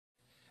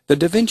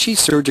The Vinci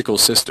Surgical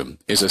System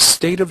is a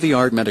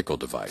state-of-the-art medical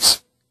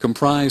device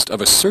comprised of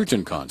a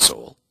surgeon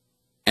console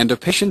and a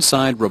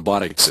patient-side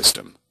robotic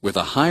system with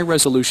a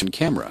high-resolution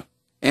camera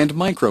and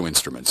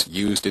micro-instruments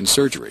used in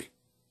surgery.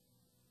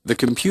 The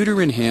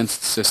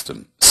computer-enhanced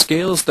system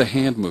scales the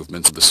hand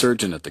movements of the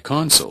surgeon at the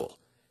console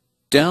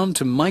down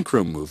to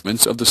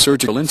micro-movements of the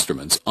surgical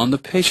instruments on the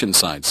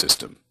patient-side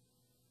system.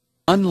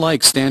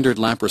 Unlike standard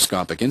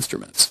laparoscopic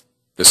instruments,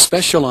 the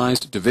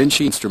specialized Da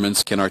Vinci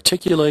instruments can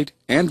articulate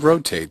and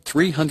rotate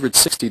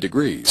 360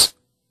 degrees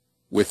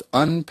with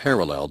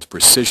unparalleled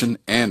precision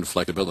and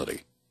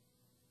flexibility.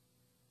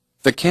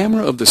 The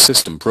camera of the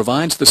system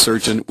provides the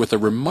surgeon with a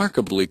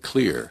remarkably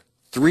clear,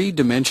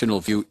 three-dimensional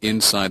view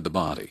inside the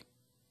body.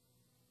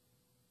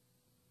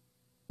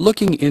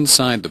 Looking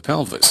inside the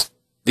pelvis,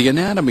 the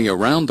anatomy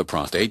around the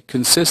prostate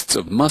consists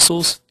of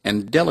muscles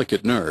and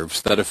delicate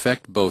nerves that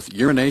affect both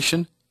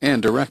urination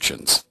and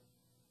erections.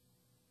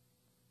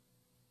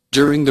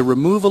 During the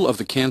removal of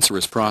the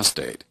cancerous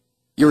prostate,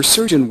 your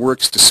surgeon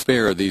works to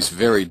spare these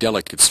very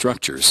delicate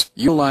structures,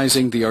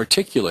 utilizing the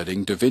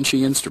articulating Da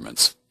Vinci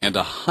instruments and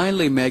a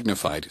highly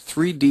magnified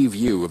 3D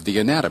view of the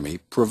anatomy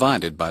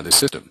provided by the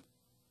system.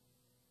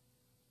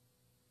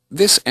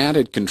 This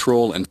added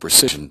control and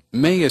precision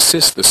may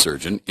assist the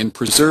surgeon in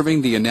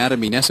preserving the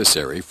anatomy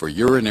necessary for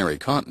urinary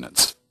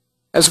continence,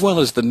 as well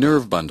as the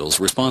nerve bundles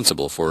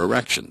responsible for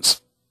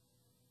erections.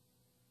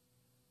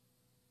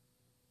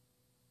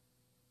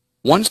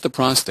 Once the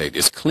prostate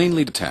is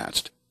cleanly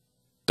detached,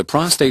 the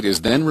prostate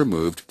is then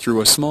removed through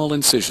a small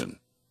incision.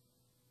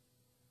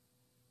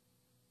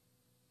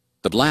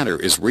 The bladder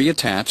is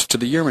reattached to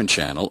the urine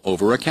channel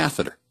over a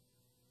catheter.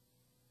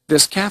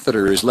 This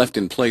catheter is left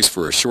in place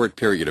for a short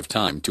period of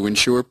time to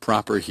ensure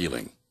proper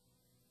healing.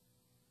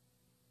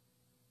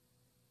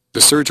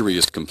 The surgery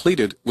is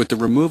completed with the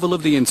removal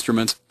of the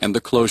instrument and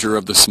the closure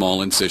of the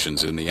small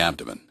incisions in the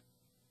abdomen.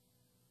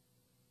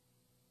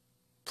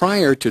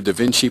 Prior to Da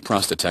Vinci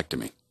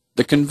prostatectomy,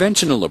 the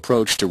conventional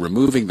approach to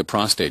removing the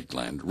prostate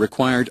gland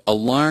required a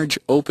large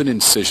open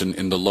incision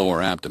in the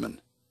lower abdomen.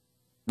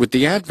 With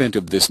the advent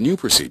of this new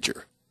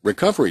procedure,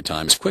 recovery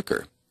time is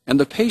quicker, and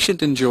the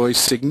patient enjoys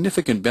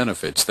significant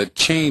benefits that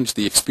change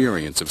the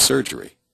experience of surgery.